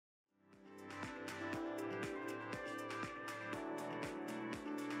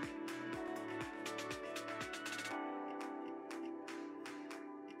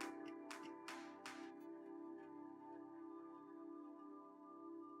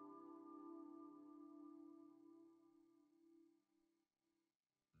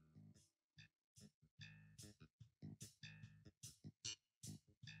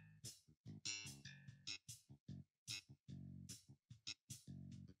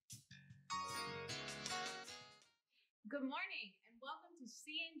Good morning and welcome to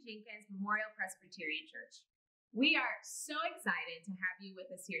Jenkins Memorial Presbyterian Church. We are so excited to have you with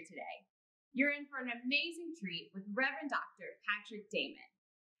us here today. You're in for an amazing treat with Reverend Dr. Patrick Daymond.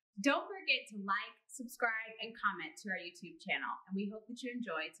 Don't forget to like, subscribe, and comment to our YouTube channel, and we hope that you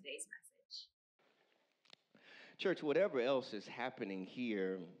enjoy today's message. Church, whatever else is happening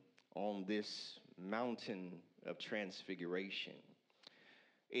here on this mountain of transfiguration,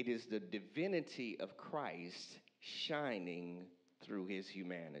 it is the divinity of Christ shining through his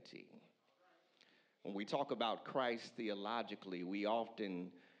humanity. When we talk about Christ theologically, we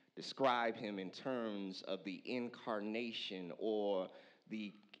often describe him in terms of the incarnation or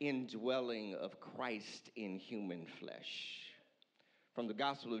the indwelling of Christ in human flesh. From the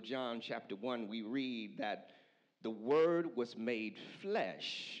Gospel of John, chapter 1, we read that the Word was made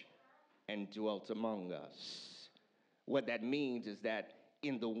flesh and dwelt among us. What that means is that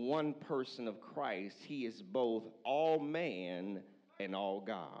in the one person of Christ, he is both all man and all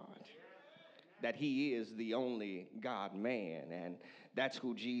God. That he is the only God-man, and that's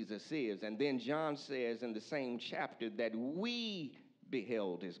who Jesus is. And then John says in the same chapter that we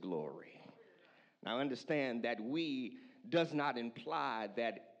beheld his glory. Now understand that we does not imply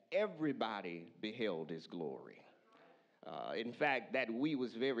that everybody beheld his glory. In fact, that we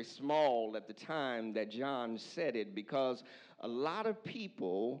was very small at the time that John said it, because a lot of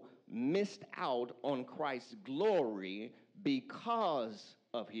people missed out on Christ's glory because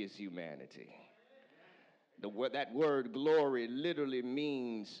of his humanity. That word glory literally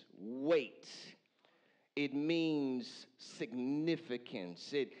means weight. It means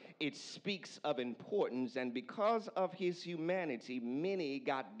significance. It speaks of importance. And because of his humanity, many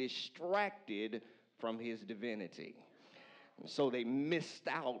got distracted from his divinity. So they missed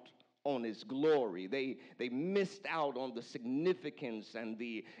out on his glory. They missed out on the significance and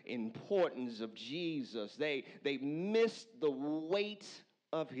the importance of Jesus. They missed the weight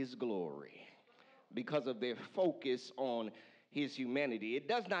of his glory because of their focus on his humanity. It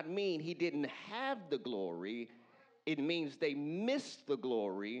does not mean he didn't have the glory. It means they missed the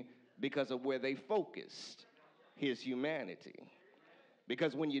glory because of where they focused his humanity.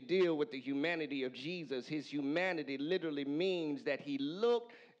 Because when you deal with the humanity of Jesus, his humanity literally means that he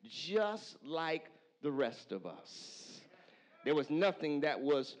looked just like the rest of us. There was nothing that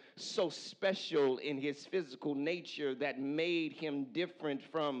was so special in his physical nature that made him different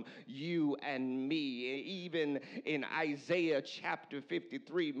from you and me. Even in Isaiah chapter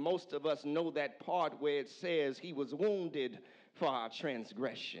 53, most of us know that part where it says he was wounded for our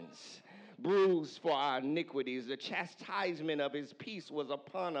transgressions, bruised for our iniquities. The chastisement of his peace was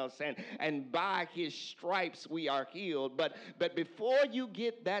upon us, and by his stripes we are healed. But before you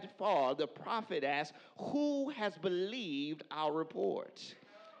get that far, the prophet asks, who has believed our report?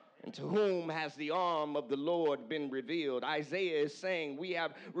 And to whom has the arm of the Lord been revealed? Isaiah is saying, we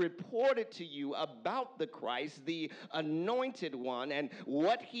have reported to you about the Christ, the anointed one, and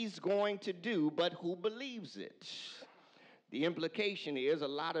what he's going to do, but who believes it? The implication is a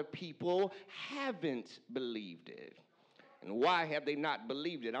lot of people haven't believed it. And why have they not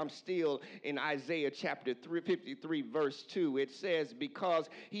believed it? I'm still in Isaiah chapter 53, verse 2. It says, because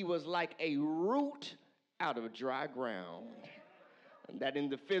he was like a root out of dry ground. That in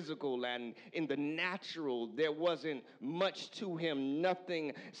the physical and in the natural, there wasn't much to him,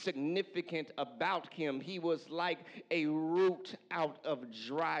 nothing significant about him. He was like a root out of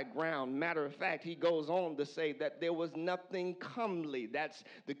dry ground. Matter of fact, he goes on to say that there was nothing comely. That's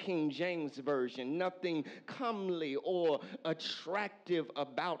the King James Version. Nothing comely or attractive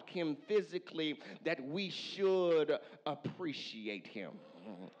about him physically that we should appreciate him.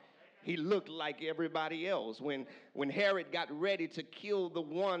 He looked like everybody else. When Herod got ready to kill the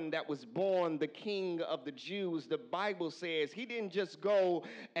one that was born the king of the Jews, the Bible says he didn't just go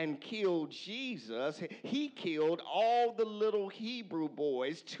and kill Jesus. He killed all the little Hebrew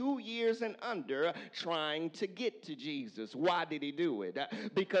boys 2 years and under trying to get to Jesus. Why did he do it?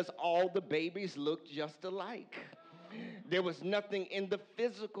 Because all the babies looked just alike. There was nothing in the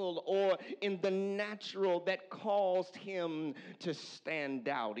physical or in the natural that caused him to stand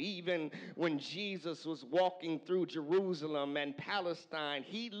out. Even when Jesus was walking through Jerusalem and Palestine,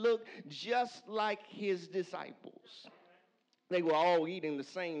 he looked just like his disciples. They were all eating the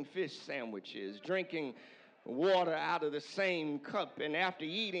same fish sandwiches, drinking water out of the same cup, and after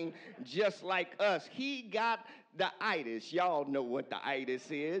eating just like us, he got the itis. Y'all know what the itis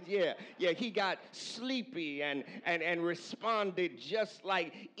is. Yeah, he got sleepy and responded just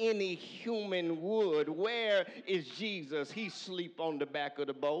like any human would. Where is Jesus? He sleep on the back of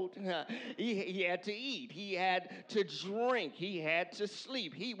the boat. He had to eat. He had to drink. He had to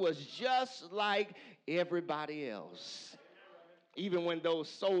sleep. He was just like everybody else. Even when those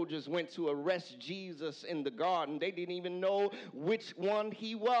soldiers went to arrest Jesus in the garden, they didn't even know which one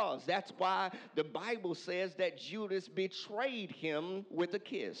he was. That's why the Bible says that Judas betrayed him with a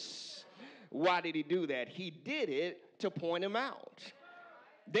kiss. Why did he do that? He did it to point him out.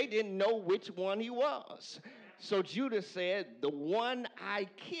 They didn't know which one he was. So Judas said, the one I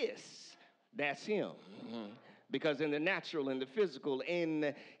kiss, that's him. Because in the natural, in the physical,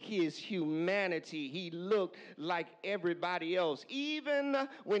 in his humanity, he looked like everybody else. Even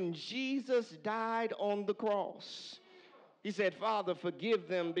when Jesus died on the cross, he said, Father, forgive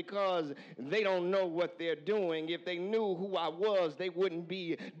them because they don't know what they're doing. If they knew who I was, they wouldn't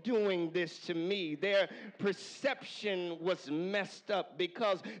be doing this to me. Their perception was messed up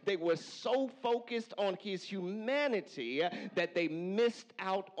because they were so focused on his humanity that they missed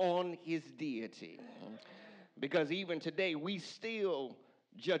out on his deity. Because even today, we still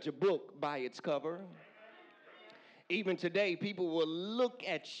judge a book by its cover. Even today, people will look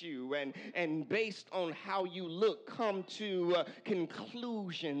at you and based on how you look, come to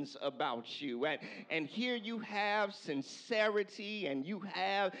conclusions about you. And here you have sincerity, and you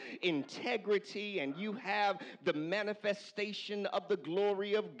have integrity, and you have the manifestation of the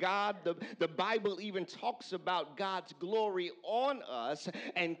glory of God. The Bible even talks about God's glory on us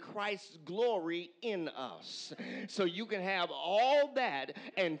and Christ's glory in us. So you can have all that,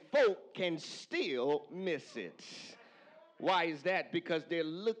 and folk can still miss it. Why is that? Because they're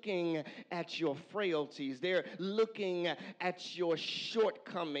looking at your frailties. They're looking at your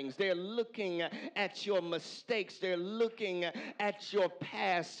shortcomings. They're looking at your mistakes. They're looking at your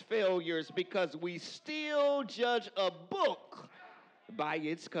past failures, because we still judge a book by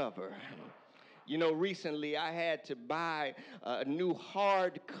its cover. You know, recently I had to buy a new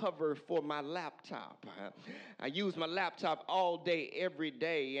hard cover for my laptop. I use my laptop all day, every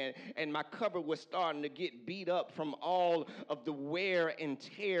day, and my cover was starting to get beat up from all of the wear and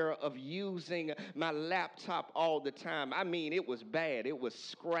tear of using my laptop all the time. I mean, it was bad. It was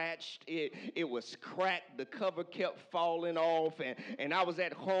scratched. It was cracked. The cover kept falling off, and I was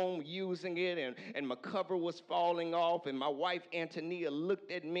at home using it, and my cover was falling off, and my wife, Antonia,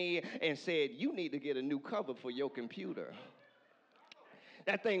 looked at me and said, "You need to get a new cover for your computer."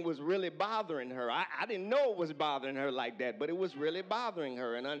 That thing was really bothering her. I didn't know it was bothering her like that, but it was really bothering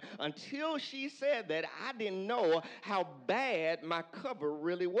her. And until she said that, I didn't know how bad my cover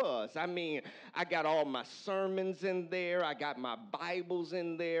really was. I mean, I got all my sermons in there. I got my Bibles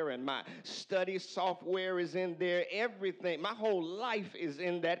in there, and my study software is in there. Everything, my whole life is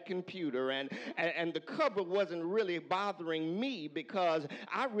in that computer. And the cover wasn't really bothering me because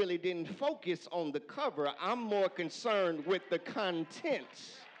I really didn't focus on the cover. I'm more concerned with the content.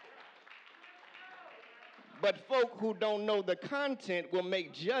 But folk who don't know the content will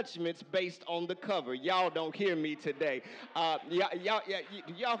make judgments based on the cover. Y'all don't hear me today.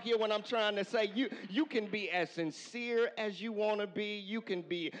 Y'all hear what I'm trying to say? You can be as sincere as you want to be. You can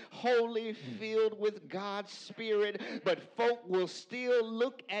be wholly filled with God's Spirit. But folk will still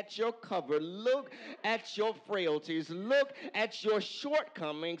look at your cover, look at your frailties, look at your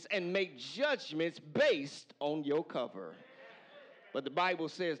shortcomings, and make judgments based on your cover. But the Bible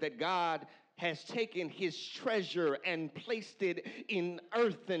says that God has taken his treasure and placed it in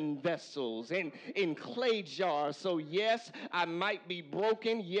earthen vessels and in clay jars. So yes, I might be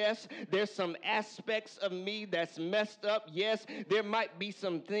broken. Yes, there's some aspects of me that's messed up. Yes, there might be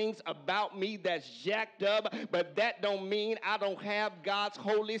some things about me that's jacked up, but that don't mean I don't have God's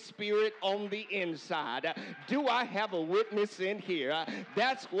Holy Spirit on the inside. Do I have a witness in here?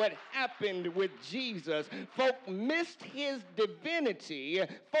 That's what happened with Jesus. Folk missed his divinity,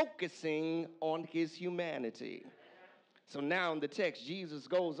 focusing on his humanity. So now in the text, Jesus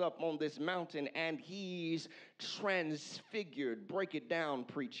goes up on this mountain and he's transfigured. Break it down,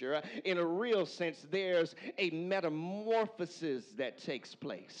 preacher. In a real sense, there's a metamorphosis that takes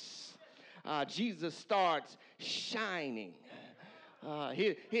place. Jesus starts shining.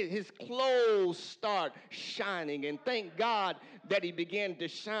 His clothes start shining, and thank God that he began to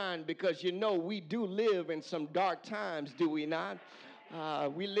shine, because you know we do live in some dark times, do we not?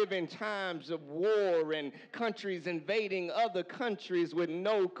 We live in times of war and countries invading other countries with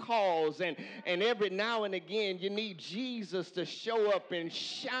no cause. And every now and again, you need Jesus to show up and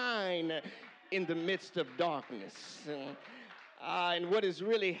shine in the midst of darkness. And what is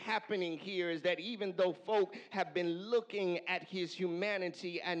really happening here is that even though folk have been looking at his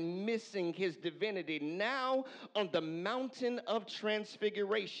humanity and missing his divinity, now on the mountain of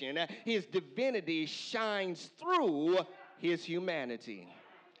transfiguration, his divinity shines through his humanity.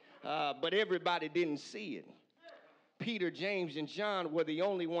 But everybody didn't see it. Peter, James, and John were the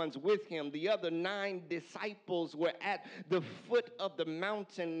only ones with him. The other 9 disciples were at the foot of the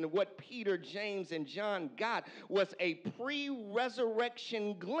mountain. What Peter, James, and John got was a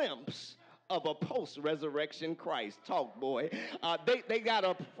pre-resurrection glimpse of a post-resurrection Christ. Talk, boy. They got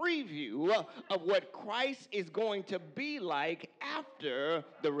a preview of what Christ is going to be like after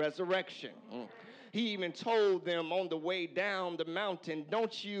the resurrection. He even told them on the way down the mountain,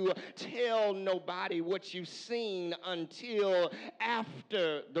 don't you tell nobody what you've seen until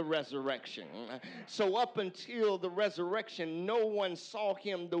after the resurrection. So up until the resurrection, no one saw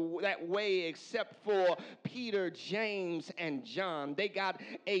him that way except for Peter, James, and John. They got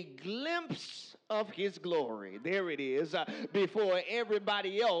a glimpse of his glory. There it is, before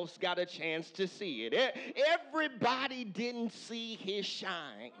everybody else got a chance to see it. Everybody didn't see his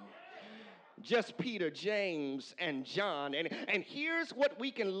shine. Just Peter, James, and John. And here's what we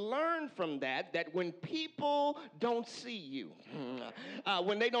can learn from that when people don't see you,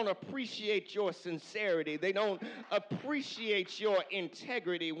 when they don't appreciate your sincerity, they don't appreciate your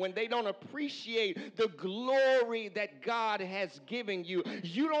integrity, when they don't appreciate the glory that God has given you,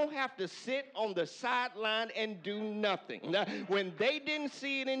 you don't have to sit on the sideline and do nothing. When they didn't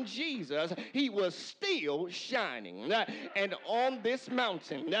see it in Jesus, he was still shining. And on this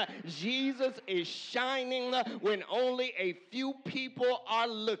mountain, Jesus is shining when only a few people are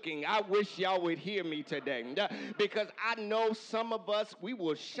looking. I wish y'all would hear me today, because I know some of us, we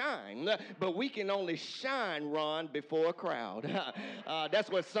will shine, but we can only shine, Ron, before a crowd. That's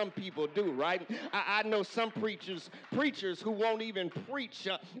what some people do, right? I know some preachers who won't even preach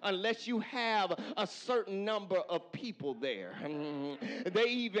unless you have a certain number of people there. They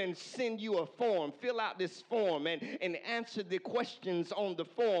even send you a form. Fill out this form and answer the questions on the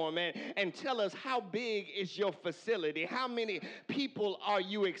form and tell us, how big is your facility? How many people are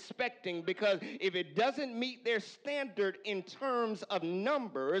you expecting? Because if it doesn't meet their standard in terms of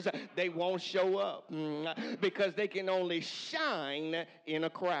numbers, they won't show up, because they can only shine in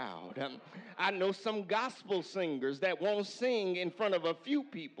a crowd. I know some gospel singers that won't sing in front of a few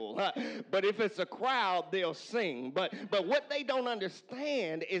people, but if it's a crowd, they'll sing. But what they don't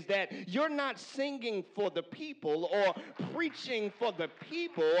understand is that you're not singing for the people or preaching for the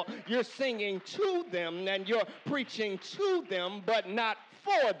people. You're singing to them and you're preaching to them, but not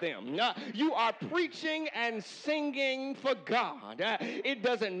for them. You are preaching and singing for God. It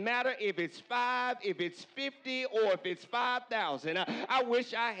doesn't matter if it's 5, if it's 50, or if it's 5,000. I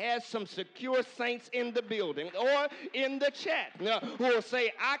wish I had some secure saints in the building or in the chat who will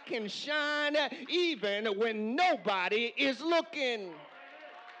say, I can shine even when nobody is looking.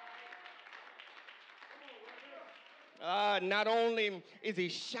 Not only is he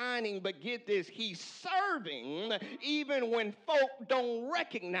shining, but get this, he's serving even when folk don't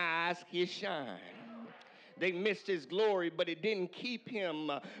recognize his shine. They missed his glory, but it didn't keep him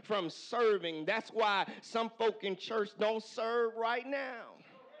from serving. That's why some folk in church don't serve right now.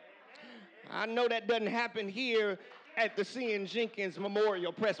 I know that doesn't happen here at the Jenkins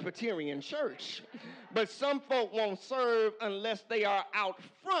Memorial Presbyterian Church, but some folk won't serve unless they are out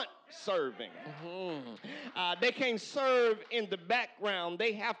front serving. They can't serve in the background.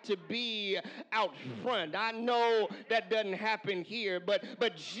 They have to be out front. I know that doesn't happen here, but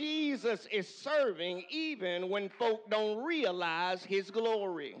Jesus is serving even when folk don't realize his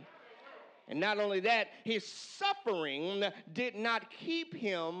glory. And not only that, his suffering did not keep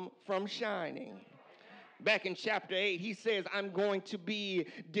him from shining. Back in chapter 8, he says, I'm going to be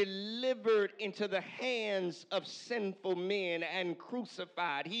delivered into the hands of sinful men and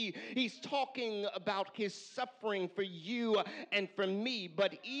crucified. He's talking about his suffering for you and for me.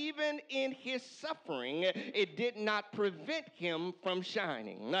 But even in his suffering, it did not prevent him from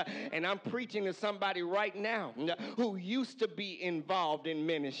shining. And I'm preaching to somebody right now who used to be involved in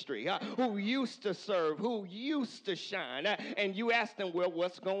ministry, who used to serve, who used to shine. And you ask them, well,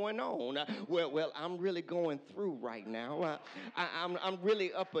 what's going on? Well, I'm really going through right now. I'm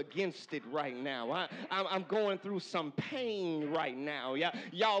really up against it right now. I'm going through some pain right now.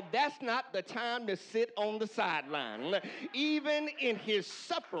 Y'all, that's not the time to sit on the sideline. Even in his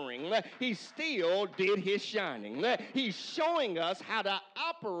suffering, he still did his shining. He's showing us how to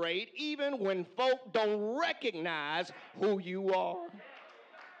operate even when folk don't recognize who you are.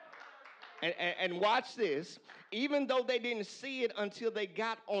 And watch this. Even though they didn't see it until they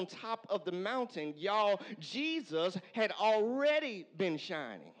got on top of the mountain, y'all, Jesus had already been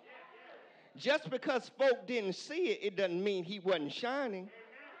shining. Just because folk didn't see it, it doesn't mean he wasn't shining.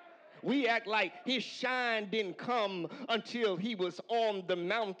 We act like his shine didn't come until he was on the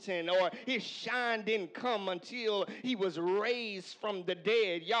mountain, or his shine didn't come until he was raised from the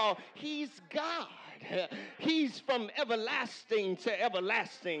dead. Y'all, he's God. He's from everlasting to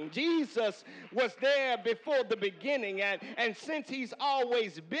everlasting. Jesus was there before the beginning, and since he's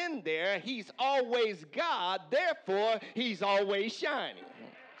always been there, he's always God. Therefore, he's always shining.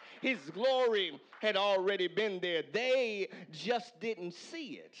 His glory had already been there. They just didn't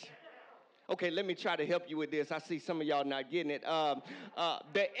see it. Okay, let me try to help you with this. I see some of y'all not getting it. The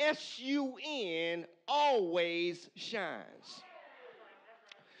sun always shines.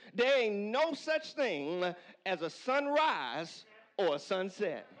 There ain't no such thing as a sunrise or a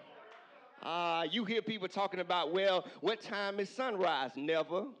sunset. You hear people talking about, well, what time is sunrise?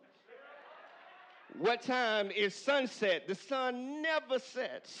 Never. What time is sunset? The sun never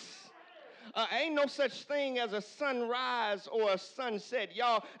sets. Ain't no such thing as a sunrise or a sunset.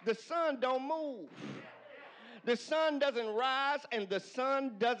 Y'all, the sun don't move. The sun doesn't rise and the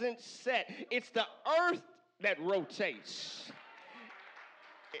sun doesn't set. It's the earth that rotates.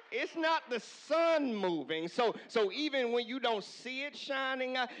 It's not the sun moving. So even when you don't see it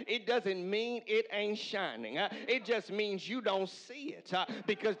shining, it doesn't mean it ain't shining. It just means you don't see it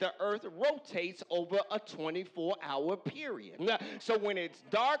because the earth rotates over a 24-hour period. So when it's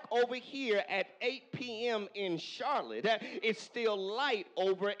dark over here at 8 p.m. in Charlotte, it's still light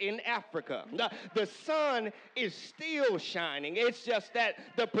over in Africa. The sun is still shining. It's just that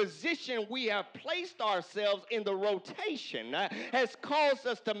the position we have placed ourselves in the rotation has caused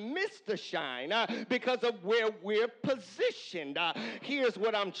us to miss the shine because of where we're positioned. Here's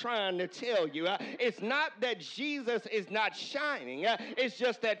what I'm trying to tell you. It's not that Jesus is not shining. It's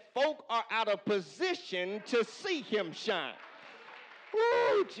just that folk are out of position to see him shine.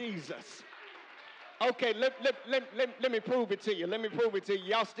 Woo, Jesus. Okay, let me prove it to you. Let me prove it to you.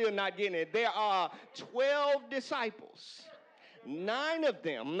 Y'all still not getting it. There are 12 disciples. 9 of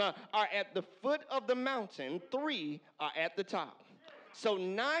them are at the foot of the mountain. 3 are at the top. So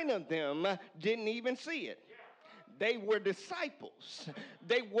 9 of them didn't even see it. They were disciples.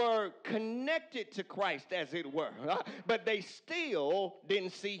 They were connected to Christ, as it were. But they still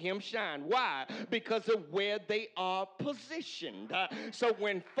didn't see him shine. Why? Because of where they are positioned. So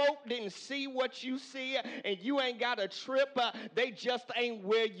when folk didn't see what you see and you ain't got a trip, they just ain't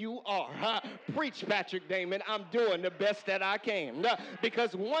where you are. Preach, Patrick Daymond. I'm doing the best that I can.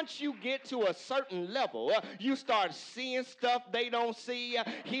 Because once you get to a certain level, you start seeing stuff they don't see,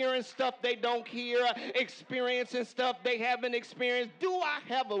 hearing stuff they don't hear, experiencing stuff they haven't experienced. Do I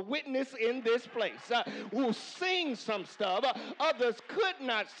have a witness in this place who's seen some stuff others could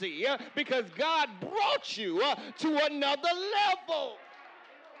not see because God brought you to another level?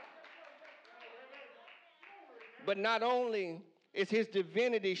 But not only is his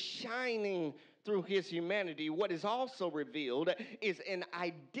divinity shining through his humanity, what is also revealed is an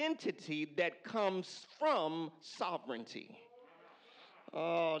identity that comes from sovereignty.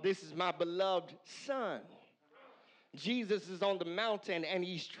 Oh, this is my beloved son. Jesus is on the mountain and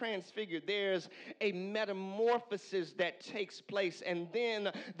he's transfigured. There's a metamorphosis that takes place, and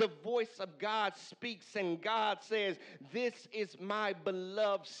then the voice of God speaks and God says, "This is my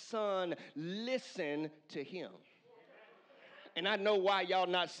beloved son, listen to him." And I know why y'all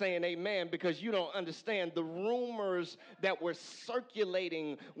not saying amen, because you don't understand the rumors that were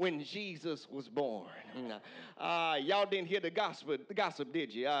circulating when Jesus was born. Y'all didn't hear the gossip,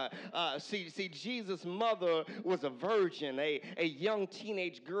 did you? See, Jesus' mother was a virgin, a young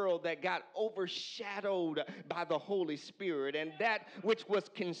teenage girl that got overshadowed by the Holy Spirit, and that which was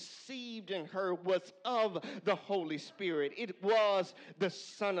conceived in her was of the Holy Spirit. It was the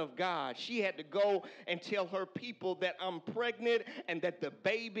Son of God. She had to go and tell her people that I'm pregnant and that the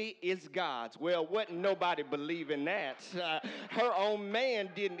baby is God's. Well, wasn't nobody believing that. Her own man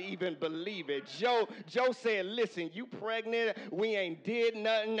didn't even believe it. Joe said, "Listen, you pregnant. We ain't did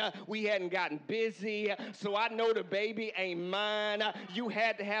nothing. We hadn't gotten busy. So I know the baby ain't mine. You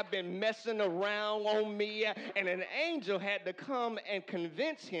had to have been messing around on me." And an angel had to come and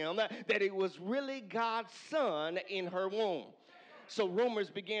convince him that it was really God's son in her womb. So rumors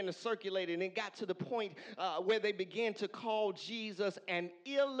began to circulate, and it got to the point where they began to call Jesus an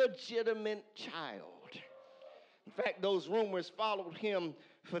illegitimate child. In fact, those rumors followed him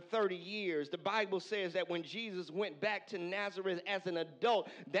for 30 years. The Bible says that when Jesus went back to Nazareth as an adult,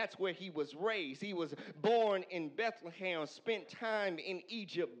 that's where he was raised. He was born in Bethlehem, spent time in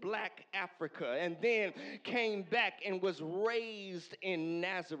Egypt, black Africa, and then came back and was raised in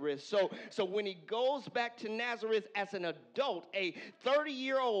Nazareth. So when he goes back to Nazareth as an adult, a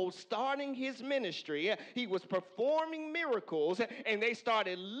 30-year-old starting his ministry, he was performing miracles, and they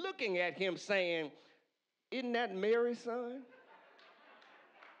started looking at him saying, "Isn't that Mary's son?"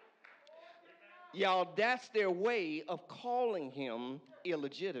 Y'all, that's their way of calling him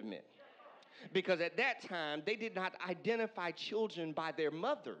illegitimate. Because at that time, they did not identify children by their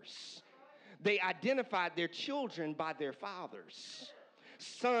mothers. They identified their children by their fathers.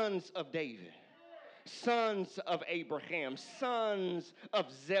 Sons of David, sons of Abraham, sons of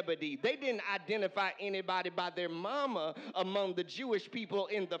Zebedee. They didn't identify anybody by their mama among the Jewish people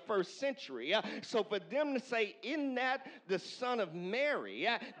in the first century. So for them to say, "Isn't that the son of Mary?"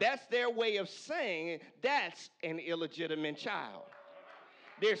 That's their way of saying that's an illegitimate child.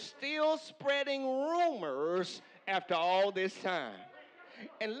 They're still spreading rumors after all this time.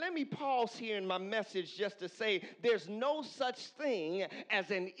 And let me pause here in my message just to say there's no such thing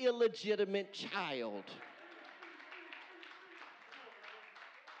as an illegitimate child.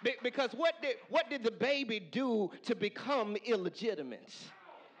 Because what did the baby do to become illegitimate?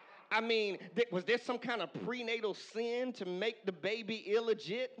 I mean, was there some kind of prenatal sin to make the baby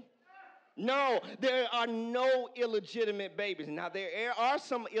illegit? No, there are no illegitimate babies. Now, there are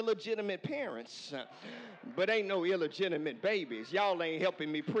some illegitimate parents, but ain't no illegitimate babies. Y'all ain't helping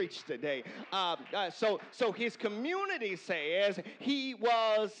me preach today. So his community says he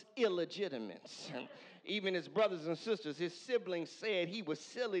was illegitimate. Even his brothers and sisters, his siblings said he was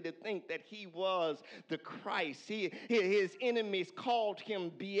silly to think that he was the Christ. His enemies called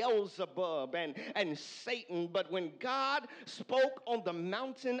him Beelzebub and Satan. But when God spoke on the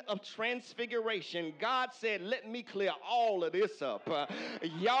mountain of transfiguration, God said, "Let me clear all of this up.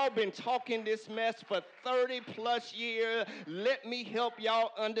 Y'all been talking this mess for 30 plus years. Let me help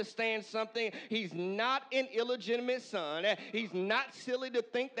y'all understand something. He's not an illegitimate son. He's not silly to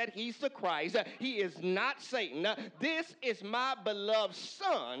think that he's the Christ. He is not Satan. This is my beloved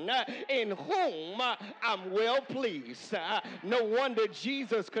son in whom I'm well pleased." No wonder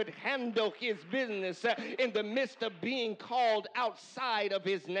Jesus could handle his business in the midst of being called outside of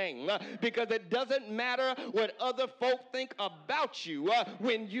his name, because it doesn't matter what other folk think about you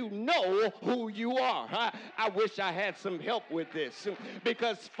when you know who you are. I wish I had some help with this,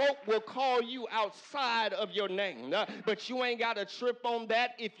 because folk will call you outside of your name, but you ain't got to trip on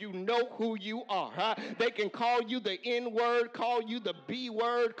that if you know who you are. They can call you the N word, call you the B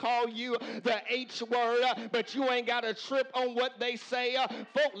word, call you the H word, but you ain't got to trip on what they say.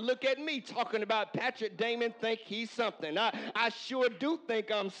 Folk look at me talking about Patrick Daymond, think he's something. I sure do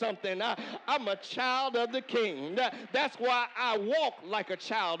think I'm something. I'm a child of the King. That's why I walk like a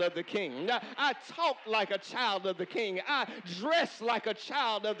child of the King. I talk like a child of the King. I dress like a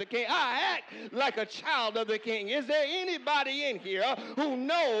child of the King. I act like a child of the King. Is there anybody in here who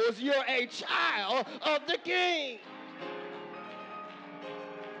knows you're a child of the King?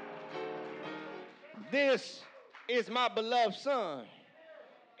 This is my beloved son,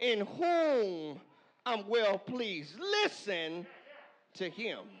 in whom I'm well pleased. Listen to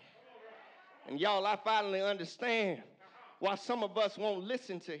him. And y'all, I finally understand why some of us won't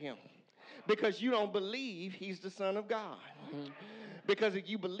listen to him. Because you don't believe he's the Son of God. Because if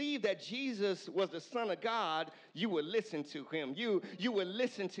you believe that Jesus was the Son of God, you would listen to him. You would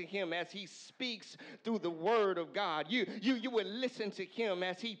listen to him as he speaks through the word of God. You would listen to him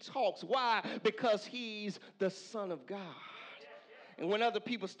as he talks. Why? Because he's the Son of God. And when other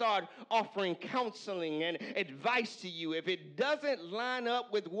people start offering counseling and advice to you, if it doesn't line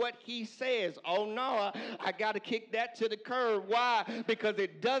up with what he says, oh no, I got to kick that to the curb. Why? Because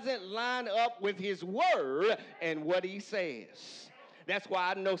it doesn't line up with his word and what he says. That's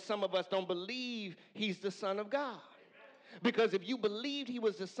why I know some of us don't believe he's the Son of God. Because if you believed he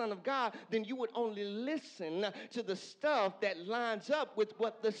was the Son of God, then you would only listen to the stuff that lines up with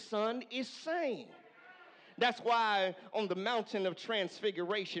what the Son is saying. That's why on the mountain of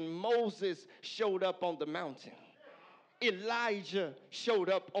transfiguration, Moses showed up on the mountain. Elijah showed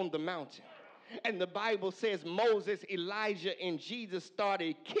up on the mountain. And the Bible says Moses, Elijah, and Jesus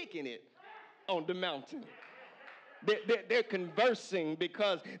started kicking it on the mountain. They're conversing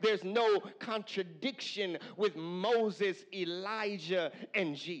because there's no contradiction with Moses, Elijah,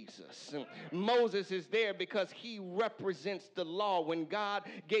 and Jesus. Moses is there because he represents the law. When God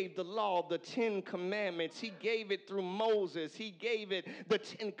gave the law, the 10 Commandments, he gave it through Moses. He gave it the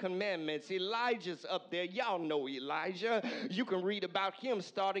 10 Commandments. Elijah's up there. Y'all know Elijah. You can read about him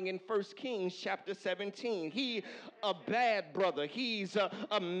starting in 1 Kings chapter 17. He a bad brother. He's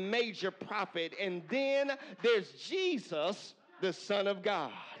a major prophet. And then there's Jesus, the Son of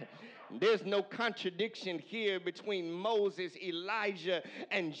God. There's no contradiction here between Moses, Elijah,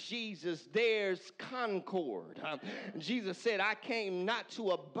 and Jesus. There's concord. Jesus said, I came not to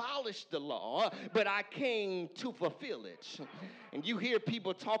abolish the law, but I came to fulfill it. And you hear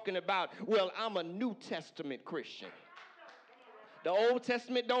people talking about, well, I'm a New Testament Christian. The Old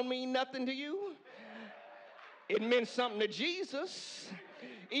Testament don't mean nothing to you? It meant something to Jesus,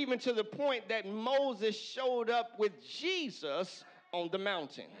 even to the point that Moses showed up with Jesus on the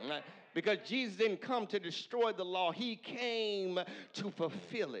mountain. Because Jesus didn't come to destroy the law. He came to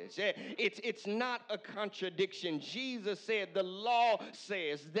fulfill it. It's not a contradiction. Jesus said, the law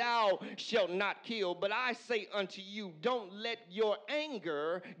says, thou shalt not kill. But I say unto you, don't let your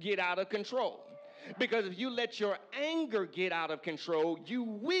anger get out of control. Because if you let your anger get out of control, you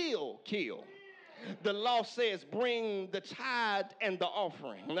will kill. The law says bring the tithe and the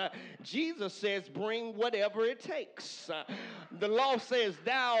offering. Jesus says bring whatever it takes. The law says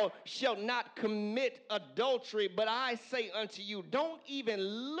thou shalt not commit adultery, but I say unto you, don't even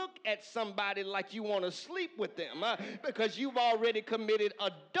look at somebody like you want to sleep with them because you've already committed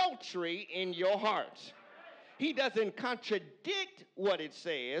adultery in your heart. He doesn't contradict what it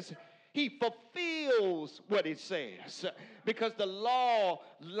says. He fulfills what it says because the law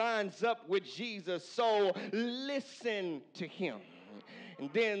lines up with Jesus. So listen to him. And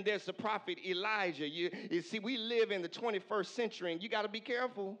then there's the prophet Elijah. You see, we live in the 21st century, and you got to be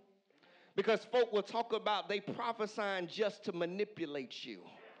careful because folk will talk about they prophesying just to manipulate you.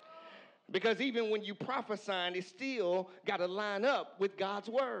 Because even when you prophesying, it still got to line up with God's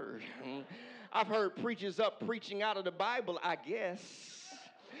word. I've heard preachers up preaching out of the Bible, I guess.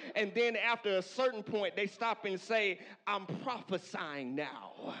 And then after a certain point, they stop and say, I'm prophesying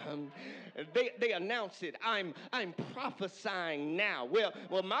now. They announce it. I'm prophesying now.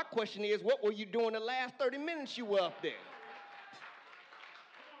 Well, my question is, what were you doing the last 30 minutes you were up there?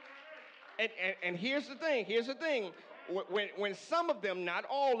 And here's the thing. When some of them, not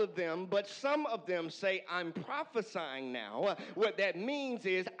all of them, but some of them say, I'm prophesying now, what that means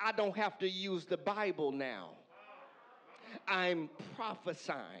is I don't have to use the Bible now. I'm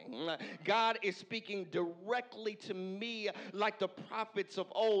prophesying. God is speaking directly to me like the prophets of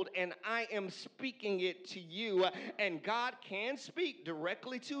old, and I am speaking it to you. And God can speak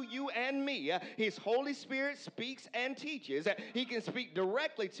directly to you and me. His Holy Spirit speaks and teaches. He can speak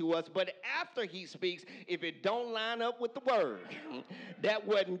directly to us, but after he speaks, if it don't line up with the word, that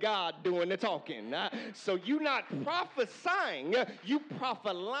wasn't God doing the talking. So you're not prophesying, you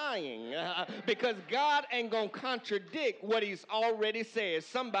prophet-lying, because God ain't going to contradict what he's already said.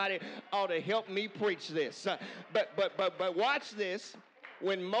 Somebody ought to help me preach this. But watch this.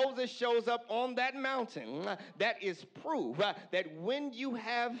 When Moses shows up on that mountain, that is proof that when you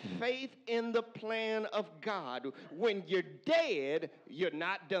have faith in the plan of God, when you're dead, you're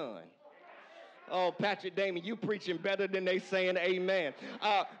not done. Oh, Patrick Daymond, you preaching better than they saying amen.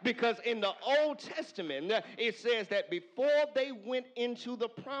 Because in the Old Testament, it says that before they went into the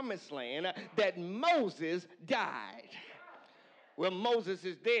promised land, that Moses died. Well, Moses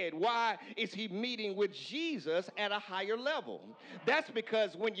is dead. Why is he meeting with Jesus at a higher level? That's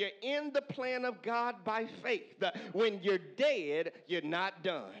because when you're in the plan of God by faith, when you're dead, you're not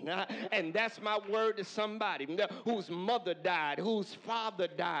done. And that's my word to somebody whose mother died, whose father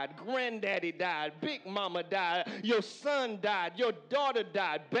died, granddaddy died, big mama died, your son died, your daughter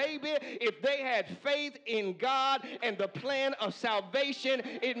died. Baby, if they had faith in God and the plan of salvation,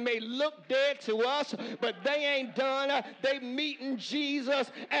 it may look dead to us, but they ain't done. They meeting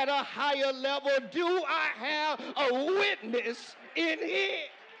Jesus at a higher level. Do I have a witness in here?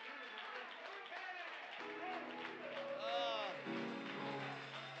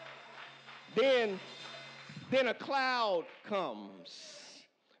 Then a cloud comes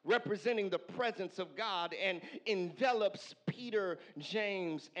representing the presence of God and envelops Peter,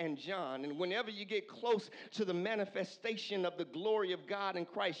 James, and John. And whenever you get close to the manifestation of the glory of God in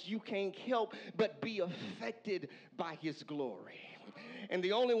Christ, you can't help but be affected by his glory. And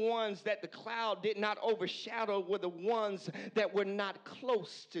the only ones that the cloud did not overshadow were the ones that were not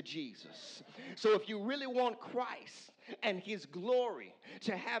close to Jesus. So if you really want Christ and his glory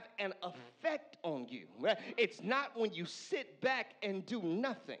to have an effect on you, it's not when you sit back and do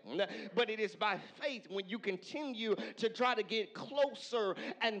nothing, but it is by faith when you continue to try to get closer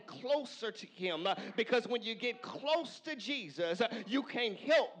and closer to him. Because when you get close to Jesus, you can't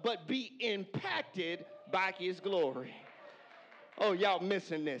help but be impacted by his glory. Oh, y'all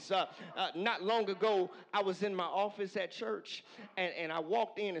missing this. Not long ago, I was in my office at church, and I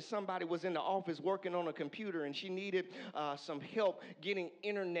walked in, and somebody was in the office working on a computer, and she needed some help getting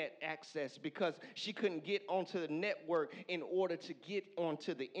internet access because she couldn't get onto the network in order to get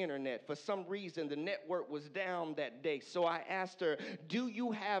onto the internet. For some reason, the network was down that day. So I asked her, do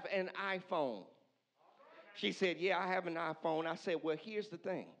you have an iPhone? She said, yeah, I have an iPhone. I said, well, here's the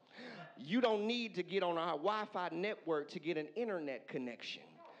thing. You don't need to get on our Wi-Fi network to get an internet connection.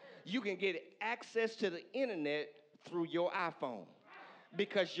 You can get access to the internet through your iPhone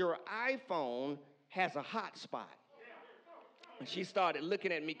because your iPhone has a hotspot. And she started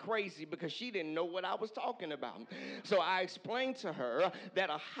looking at me crazy because she didn't know what I was talking about. So I explained to her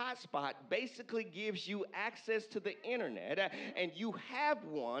that a hotspot basically gives you access to the internet, and you have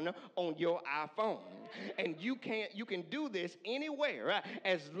one on your iPhone. And you can do this anywhere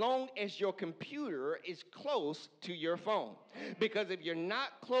as long as your computer is close to your phone. Because if you're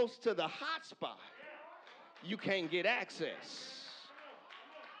not close to the hotspot, you can't get access.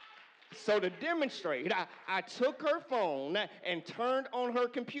 So to demonstrate, I took her phone and turned on her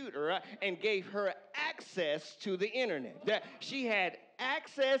computer and gave her access to the internet. She had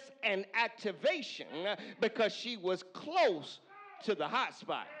access and activation because she was close to the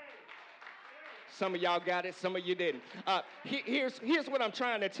hotspot. Some of y'all got it, some of you didn't. Here's what I'm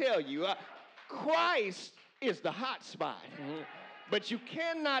trying to tell you. Christ is the hotspot. But you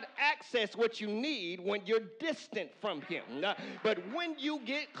cannot access what you need when you're distant from him. But when you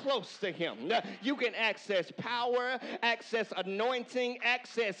get close to him, you can access power, access anointing,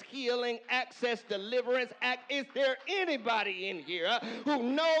 access healing, access deliverance. Is there anybody in here who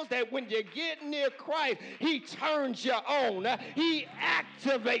knows that when you get near Christ, he turns you on, he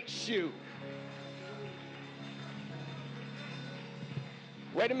activates you?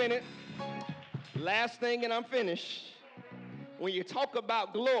 Wait a minute. Last thing and I'm finished. When you talk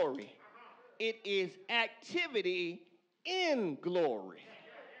about glory, it is activity in glory.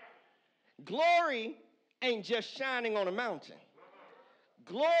 Glory ain't just shining on a mountain.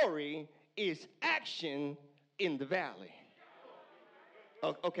 Glory is action in the valley.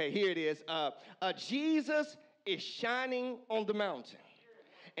 Okay, here it is. Jesus is shining on the mountain.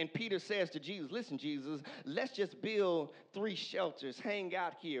 And Peter says to Jesus, listen, Jesus, let's just build 3 shelters. Hang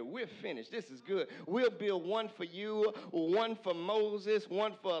out here. We're finished. This is good. We'll build one for you, one for Moses,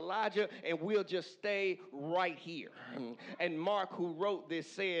 one for Elijah, and we'll just stay right here. And Mark, who wrote this,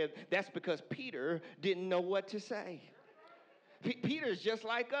 said that's because Peter didn't know what to say. Peter's just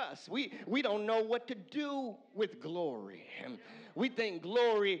like us. We don't know what to do with glory. We think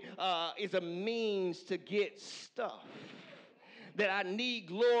glory is a means to get stuff. That I need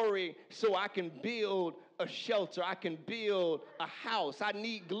glory so I can build a shelter. I can build a house. I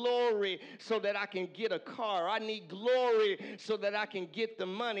need glory so that I can get a car. I need glory so that I can get the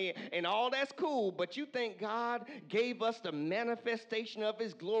money. And all that's cool, but you think God gave us the manifestation of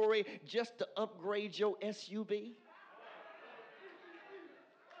his glory just to upgrade your SUV?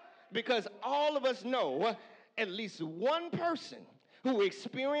 Because all of us know at least one person who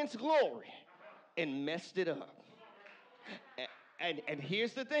experienced glory and messed it up. And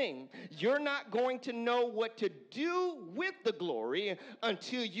here's the thing, you're not going to know what to do with the glory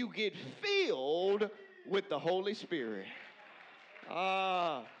until you get filled with the Holy Spirit.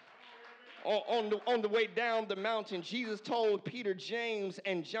 On the way down the mountain, Jesus told Peter, James,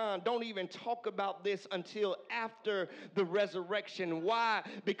 and John, don't even talk about this until after the resurrection. Why?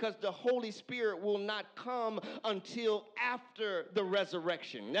 Because the Holy Spirit will not come until after the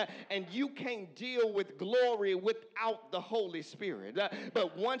resurrection. And you can't deal with glory without the Holy Spirit.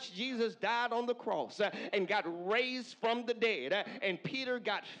 But once Jesus died on the cross and got raised from the dead, and Peter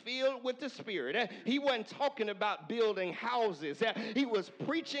got filled with the Spirit, he wasn't talking about building houses. He was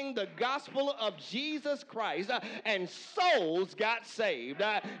preaching the gospel gospel of Jesus Christ, and souls got saved.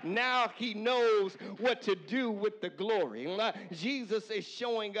 Now he knows what to do with the glory. Jesus is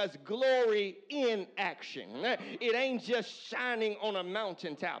showing us glory in action. It ain't just shining on a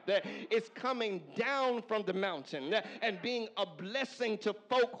mountaintop. It's coming down from the mountain and being a blessing to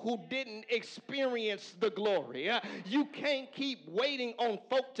folk who didn't experience the glory. You can't keep waiting on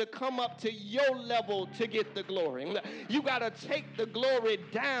folk to come up to your level to get the glory. You got to take the glory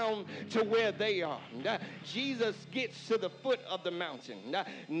down to where they are. Jesus gets to the foot of the mountain.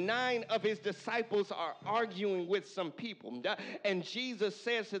 9 of his disciples are arguing with some people. And Jesus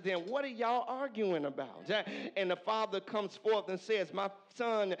says to them, what are y'all arguing about? And the father comes forth and says, my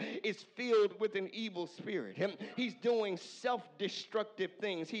son is filled with an evil spirit. He's doing self-destructive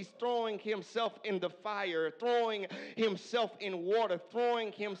things. He's throwing himself in the fire, throwing himself in water,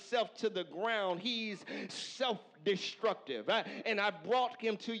 throwing himself to the ground. He's self-destructive. And I brought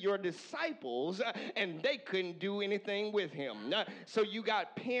him to your disciples, and they couldn't do anything with him. So you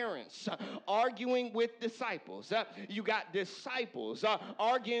got parents arguing with disciples. You got disciples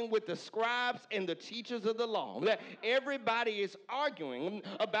arguing with the scribes and the teachers of the law. Everybody is arguing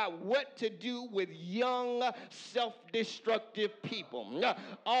about what to do with young, self-destructive people.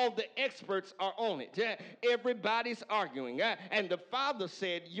 All the experts are on it. Everybody's arguing. And the father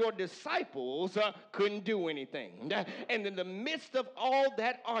said, your disciples couldn't do anything. And in the midst of all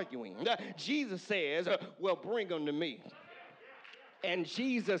that arguing, Jesus says, well, bring them to me. And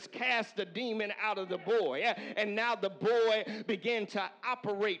Jesus cast the demon out of the boy. And now the boy began to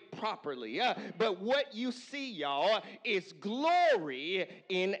operate properly. But what you see, y'all, is glory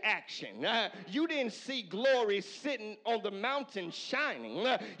in action. You didn't see glory sitting on the mountain shining.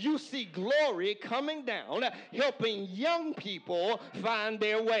 You see glory coming down, helping young people find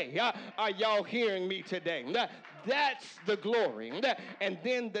their way. Are y'all hearing me today? That's the glory. And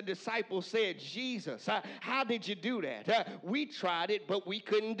then the disciples said, Jesus, how did you do that? We tried it, but we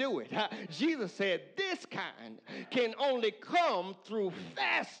couldn't do it. Jesus said, this kind can only come through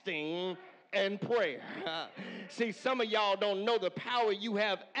fasting and prayer. See, some of y'all don't know the power you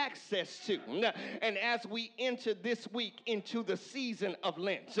have access to. And as we enter this week into the season of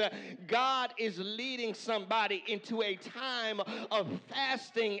Lent, God is leading somebody into a time of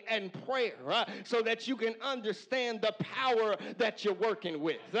fasting and prayer so that you can understand the power that you're working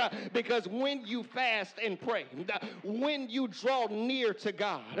with. Because when you fast and pray, when you draw near to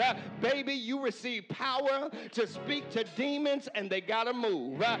God, baby, you receive power to speak to demons and they gotta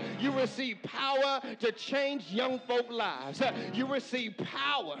move. You receive power to change young folk lives. You receive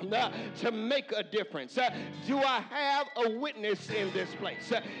power to make a difference. Do I have a witness in this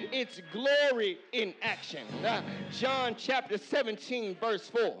place? It's glory in action. John chapter 17 verse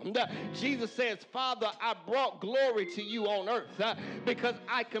 4. Jesus says, Father, I brought glory to you on earth because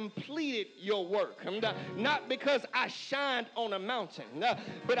I completed your work. Not because I shined on a mountain,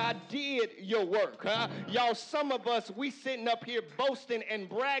 but I did your work. Y'all, some of us, we sitting up here boasting and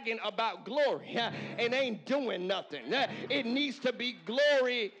bragging about glory and ain't doing nothing. It needs to be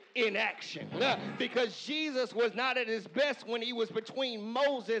glory in action because Jesus was not at his best when he was between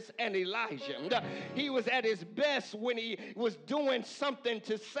Moses and Elijah. He was at his best when he was doing something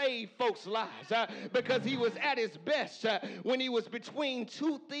to save folks' lives because he was at his best when he was between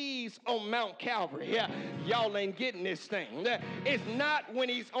 2 thieves on Mount Calvary. Y'all ain't getting this thing. It's not when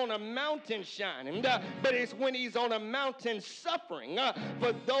he's on a mountain shining, but it's when he's on a mountain suffering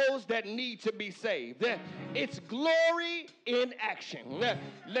for those that need to be saved. It's glory in action.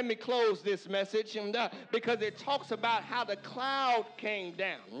 Let me close this message because it talks about how the cloud came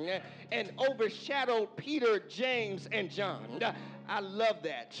down and overshadowed Peter, James, and John. I love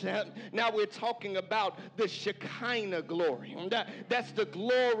that. Now we're talking about the Shekinah glory. That's the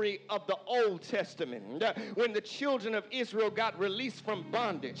glory of the Old Testament. When the children of Israel got released from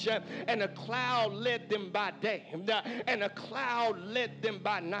bondage, and a cloud led them by day, and a cloud led them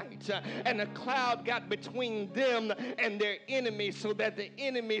by night, and a cloud got between them and their enemies so that the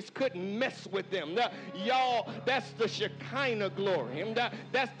enemies couldn't mess with them. Y'all, that's the Shekinah glory.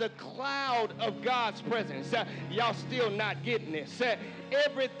 That's the cloud of God's presence. Y'all still not getting this.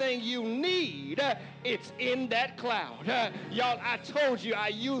 Everything you need, it's in that cloud. Y'all, I told you I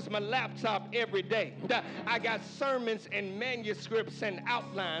use my laptop every day. I got sermons and manuscripts and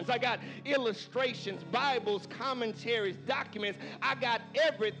outlines. I got illustrations, Bibles, commentaries, documents. I got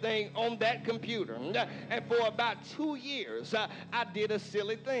everything on that computer. And for about 2 years, I did a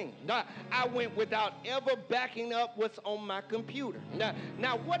silly thing. I went without ever backing up what's on my computer.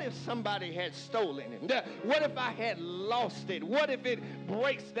 Now, what if somebody had stolen it? What if I had lost it? What if it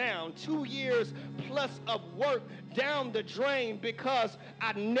breaks down 2 years plus of work down the drain because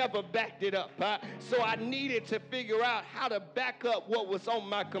I never backed it up. So I needed to figure out how to back up what was on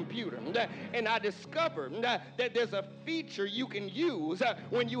my computer. And I discovered that there's a feature you can use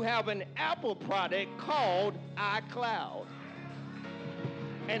when you have an Apple product called iCloud.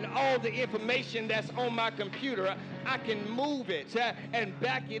 And all the information that's on my computer, I can move it and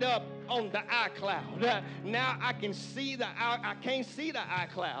back it up on the iCloud. Now I can't see the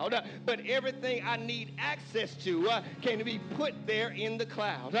iCloud, but everything I need access to can be put there in the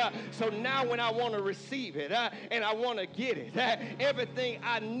cloud. So now when I want to receive it and I want to get it, everything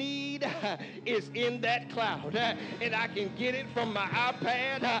I need is in that cloud. And I can get it from my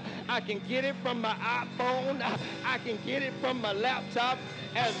iPad, I can get it from my iPhone, I can get it from my laptop.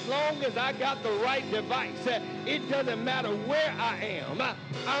 As long as I got the right device, it doesn't matter where I am.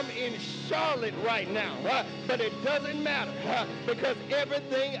 I'm in Charlotte right now, but it doesn't matter because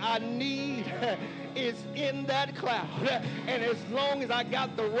everything I need is in that cloud. And as long as I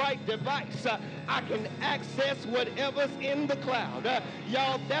got the right device, I can access whatever's in the cloud.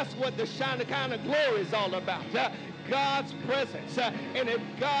 Y'all, that's what the Shekinah glory is all about. God's presence. And if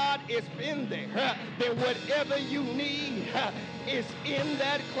God is in there, then whatever you need is in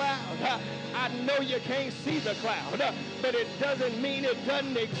that cloud. I know you can't see the cloud, but it doesn't mean it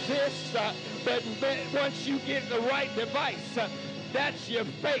doesn't exist. But once you get the right device, that's your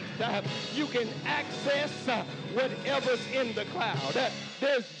faith. You can access whatever's in the cloud.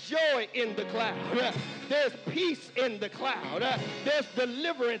 There's joy in the cloud. There's peace in the cloud. There's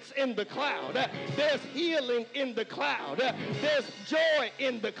deliverance in the cloud. There's healing in the cloud. There's joy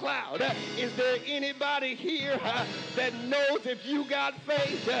in the cloud. Is there anybody here that knows if you got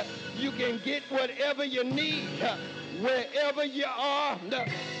faith, you can get whatever you need wherever you are?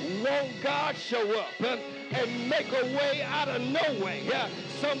 Won't God show up and make a way out of no way?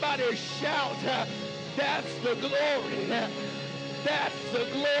 Somebody shout, that's the glory. That's the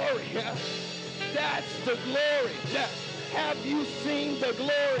glory. That's the glory. Have you seen the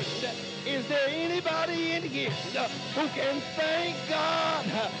glory? Is there anybody in here who can thank God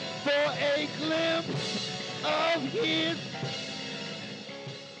for a glimpse of his?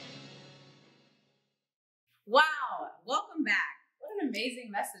 Wow, welcome back. What an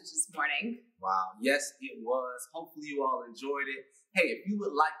amazing message this morning. Wow, yes, it was. Hopefully you all enjoyed it. Hey, if you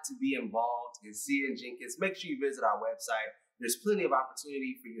would like to be involved in C.N. Jenkins, make sure you visit our website. There's plenty of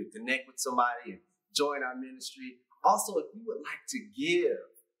opportunity for you to connect with somebody and join our ministry. Also, if you would like to give,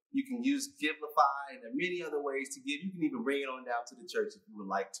 you can use Givelify, and there are many other ways to give. You can even bring it on down to the church if you would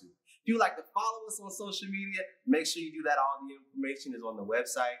like to. If you would like to follow us on social media, make sure you do that. All the information is on the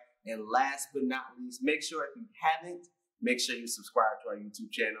website. And last but not least, make sure if you haven't, make sure you subscribe to our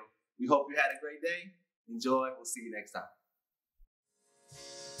YouTube channel. We hope you had a great day. Enjoy. We'll see you next time.